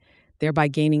 1938, thereby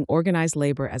gaining organized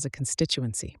labor as a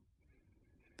constituency.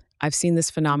 I've seen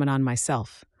this phenomenon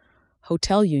myself.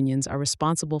 Hotel unions are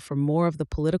responsible for more of the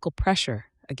political pressure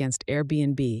against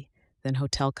Airbnb than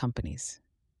hotel companies.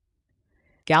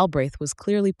 Galbraith was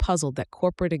clearly puzzled that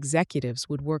corporate executives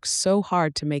would work so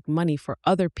hard to make money for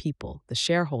other people, the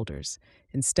shareholders,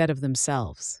 instead of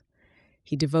themselves.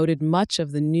 He devoted much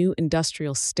of the new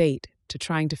industrial state to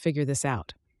trying to figure this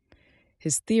out.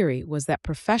 His theory was that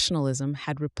professionalism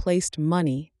had replaced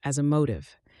money as a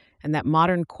motive, and that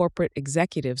modern corporate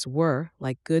executives were,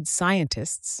 like good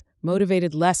scientists,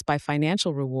 motivated less by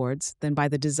financial rewards than by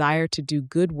the desire to do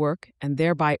good work and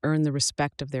thereby earn the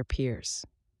respect of their peers.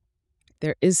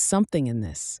 There is something in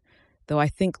this, though I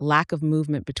think lack of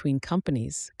movement between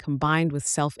companies, combined with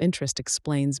self-interest,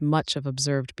 explains much of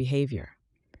observed behavior.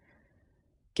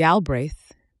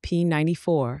 Galbraith, p.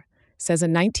 94, says a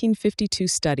 1952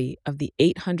 study of the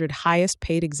 800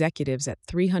 highest-paid executives at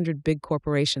 300 big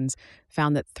corporations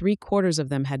found that 3/4 of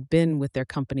them had been with their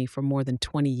company for more than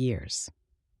 20 years.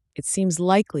 It seems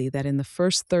likely that in the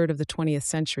first third of the 20th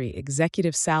century,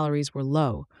 executive salaries were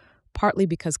low, partly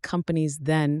because companies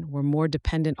then were more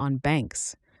dependent on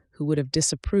banks, who would have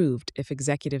disapproved if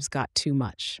executives got too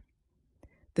much.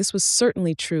 This was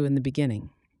certainly true in the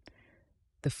beginning.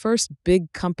 The first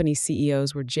big company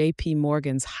CEOs were J.P.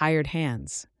 Morgan's hired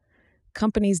hands.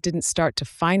 Companies didn't start to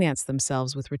finance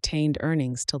themselves with retained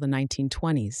earnings till the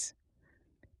 1920s.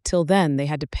 Till then, they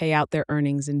had to pay out their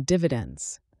earnings in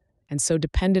dividends, and so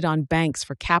depended on banks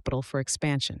for capital for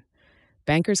expansion.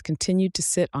 Bankers continued to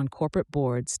sit on corporate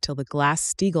boards till the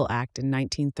Glass-Steagall Act in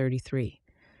 1933.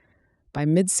 By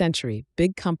mid-century,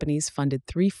 big companies funded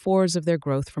 3/4 of their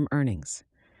growth from earnings.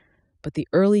 But the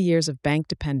early years of bank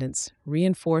dependence,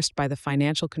 reinforced by the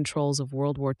financial controls of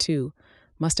World War II,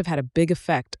 must have had a big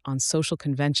effect on social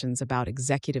conventions about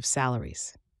executive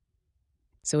salaries.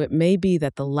 So it may be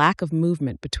that the lack of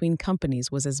movement between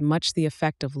companies was as much the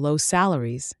effect of low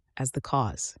salaries as the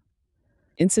cause.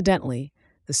 Incidentally,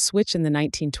 the switch in the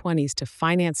 1920s to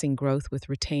financing growth with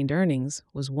retained earnings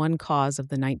was one cause of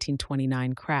the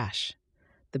 1929 crash.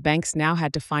 The banks now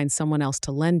had to find someone else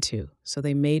to lend to, so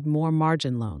they made more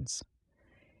margin loans.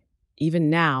 Even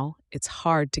now, it's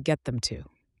hard to get them to.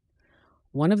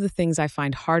 One of the things I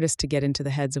find hardest to get into the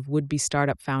heads of would-be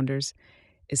startup founders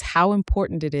is how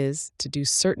important it is to do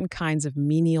certain kinds of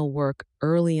menial work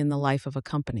early in the life of a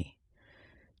company.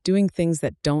 Doing things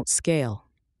that don't scale,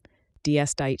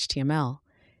 ds.html,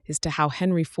 is to how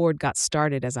Henry Ford got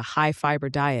started as a high-fiber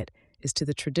diet is to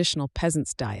the traditional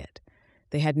peasant's diet.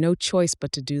 They had no choice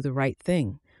but to do the right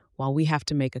thing, while we have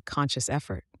to make a conscious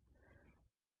effort.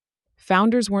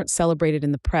 Founders weren't celebrated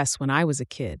in the press when I was a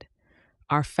kid.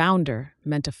 Our founder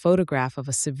meant a photograph of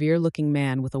a severe-looking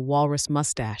man with a walrus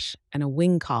mustache and a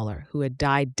wing collar who had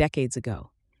died decades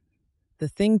ago. The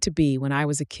thing to be when I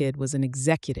was a kid was an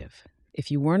executive.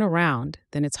 If you weren't around,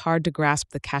 then it's hard to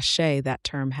grasp the cachet that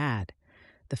term had.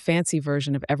 The fancy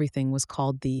version of everything was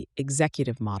called the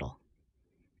executive model.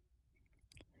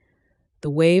 The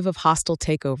wave of hostile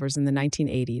takeovers in the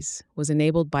 1980s was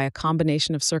enabled by a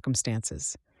combination of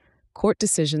circumstances. Court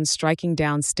decisions striking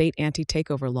down state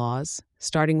anti-takeover laws,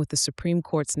 starting with the Supreme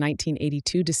Court's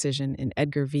 1982 decision in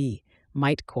Edgar v.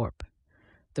 Might Corp.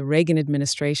 The Reagan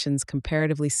administration's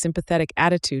comparatively sympathetic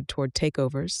attitude toward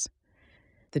takeovers.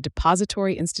 The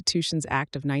Depository Institutions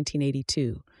Act of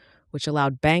 1982, which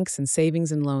allowed banks and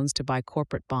savings and loans to buy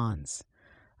corporate bonds.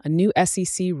 A new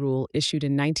SEC rule issued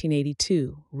in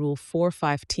 1982, Rule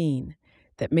 415,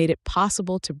 that made it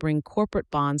possible to bring corporate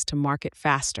bonds to market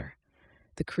faster.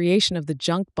 The creation of the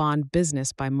junk bond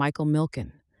business by Michael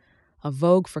Milken, a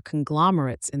vogue for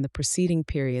conglomerates in the preceding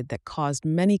period that caused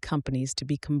many companies to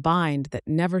be combined that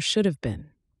never should have been.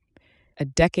 A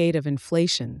decade of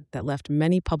inflation that left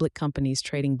many public companies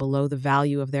trading below the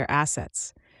value of their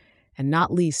assets, and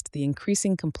not least the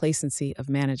increasing complacency of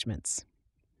managements.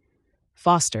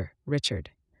 Foster,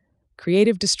 Richard.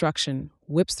 Creative Destruction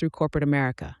Whips Through Corporate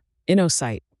America.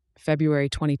 InnoSight, February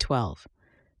 2012.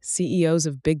 CEOs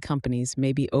of big companies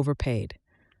may be overpaid.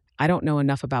 I don't know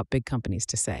enough about big companies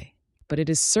to say, but it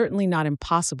is certainly not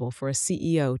impossible for a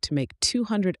CEO to make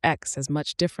 200x as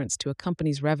much difference to a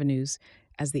company's revenues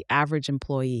as the average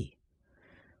employee.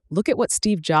 Look at what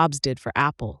Steve Jobs did for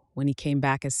Apple when he came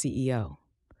back as CEO.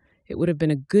 It would have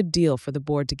been a good deal for the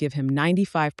board to give him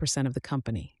 95% of the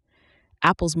company.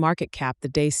 Apple's market cap the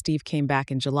day Steve came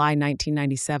back in July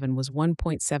 1997 was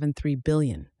 $1.73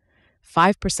 billion.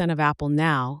 5% of Apple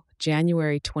now,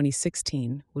 January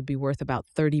 2016, would be worth about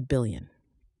 $30 billion.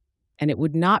 And it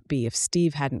would not be if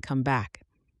Steve hadn't come back.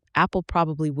 Apple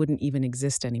probably wouldn't even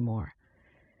exist anymore.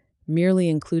 Merely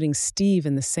including Steve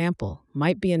in the sample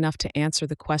might be enough to answer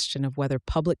the question of whether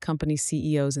public company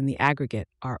CEOs in the aggregate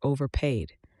are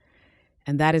overpaid.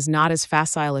 And that is not as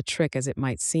facile a trick as it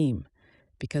might seem,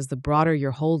 because the broader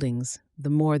your holdings, the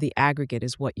more the aggregate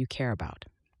is what you care about.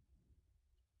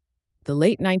 The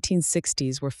late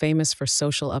 1960s were famous for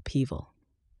social upheaval.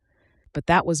 But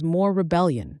that was more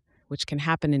rebellion, which can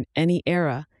happen in any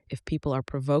era if people are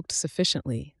provoked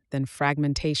sufficiently, than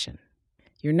fragmentation.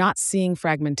 You're not seeing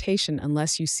fragmentation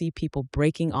unless you see people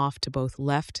breaking off to both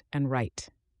left and right.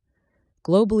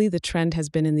 Globally, the trend has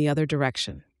been in the other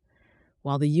direction.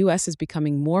 While the US is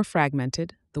becoming more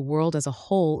fragmented, the world as a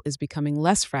whole is becoming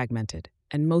less fragmented,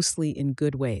 and mostly in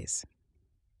good ways.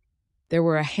 There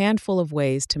were a handful of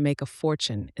ways to make a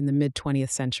fortune in the mid-20th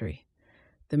century.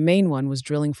 The main one was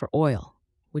drilling for oil,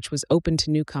 which was open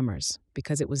to newcomers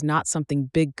because it was not something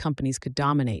big companies could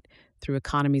dominate through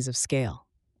economies of scale.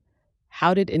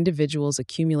 How did individuals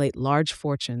accumulate large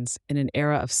fortunes in an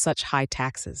era of such high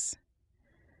taxes?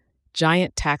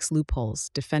 Giant tax loopholes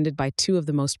defended by two of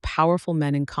the most powerful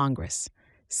men in Congress,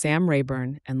 Sam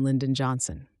Rayburn and Lyndon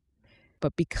Johnson.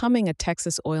 But becoming a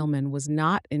Texas oilman was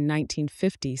not in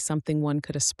 1950 something one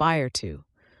could aspire to.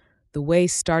 The way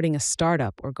starting a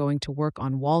startup or going to work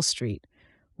on Wall Street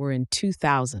were in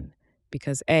 2000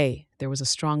 because A, there was a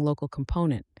strong local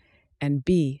component, and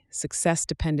B, success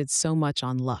depended so much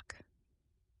on luck.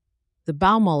 The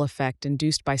Baumol effect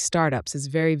induced by startups is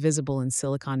very visible in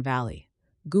Silicon Valley.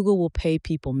 Google will pay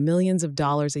people millions of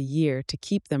dollars a year to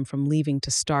keep them from leaving to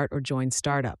start or join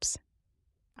startups.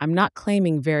 I'm not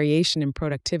claiming variation in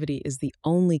productivity is the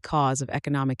only cause of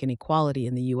economic inequality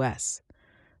in the US,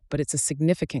 but it's a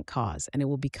significant cause, and it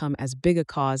will become as big a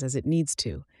cause as it needs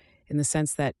to, in the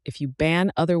sense that if you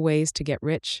ban other ways to get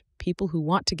rich, people who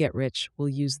want to get rich will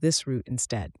use this route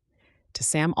instead. To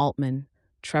Sam Altman,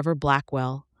 Trevor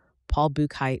Blackwell, Paul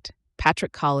Buchheit,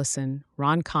 Patrick Collison,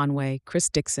 Ron Conway, Chris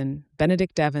Dixon,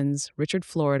 Benedict Evans, Richard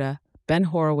Florida, Ben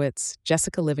Horowitz,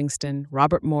 Jessica Livingston,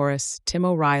 Robert Morris, Tim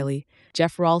O'Reilly,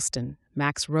 Jeff Ralston,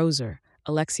 Max Roser,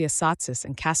 Alexia Satsis,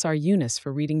 and Kassar Yunus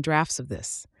for reading drafts of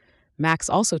this. Max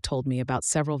also told me about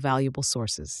several valuable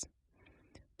sources.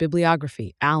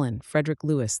 Bibliography: Allen, Frederick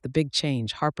Lewis, The Big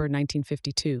Change, Harper,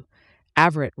 1952.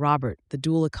 Averitt, Robert, The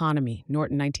Dual Economy,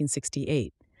 Norton,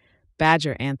 1968.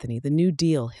 Badger, Anthony, The New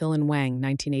Deal, Hill and Wang,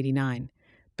 1989.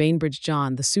 Bainbridge,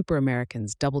 John, The Super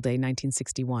Americans, Doubleday,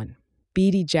 1961.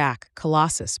 Beatty, Jack,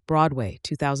 Colossus, Broadway,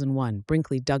 2001.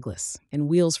 Brinkley, Douglas, and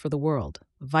Wheels for the World,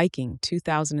 Viking,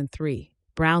 2003.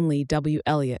 Brownlee, W.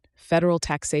 Elliott, Federal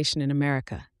Taxation in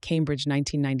America, Cambridge,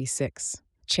 1996.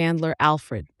 Chandler,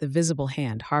 Alfred, The Visible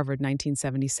Hand, Harvard,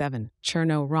 1977.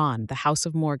 Chernow, Ron, The House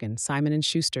of Morgan, Simon &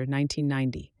 Schuster,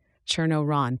 1990. Chernow,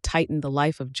 Ron, Titan, The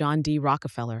Life of John D.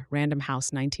 Rockefeller, Random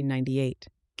House, 1998.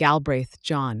 Galbraith,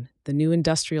 John, The New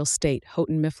Industrial State,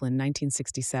 Houghton Mifflin,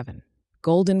 1967.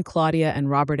 Golden, Claudia, and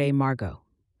Robert A. Margot,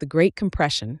 The Great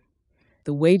Compression,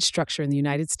 The Wage Structure in the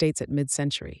United States at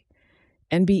Mid-Century,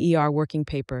 NBER Working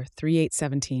Paper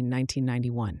 3817,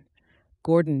 1991.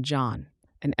 Gordon, John,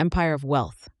 An Empire of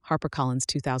Wealth, HarperCollins,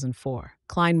 2004.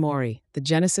 Klein Morey, The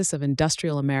Genesis of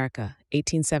Industrial America,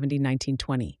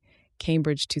 1870-1920,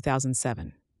 Cambridge,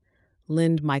 2007.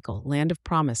 Lind, Michael, Land of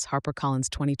Promise, HarperCollins,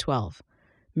 2012.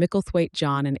 Micklethwaite,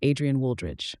 John, and Adrian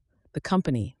Wooldridge, The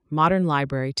Company, Modern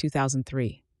Library,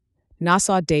 2003.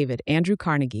 Nassau, David, Andrew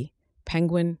Carnegie,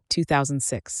 Penguin,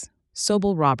 2006.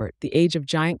 Sobel, Robert, The Age of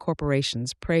Giant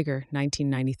Corporations, Prager,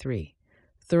 1993.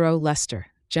 Thoreau, Lester,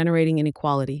 Generating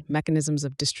Inequality, Mechanisms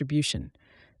of Distribution,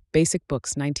 Basic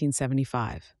Books,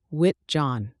 1975. Witt,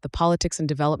 John, The Politics and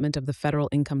Development of the Federal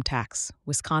Income Tax,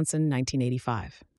 Wisconsin, 1985.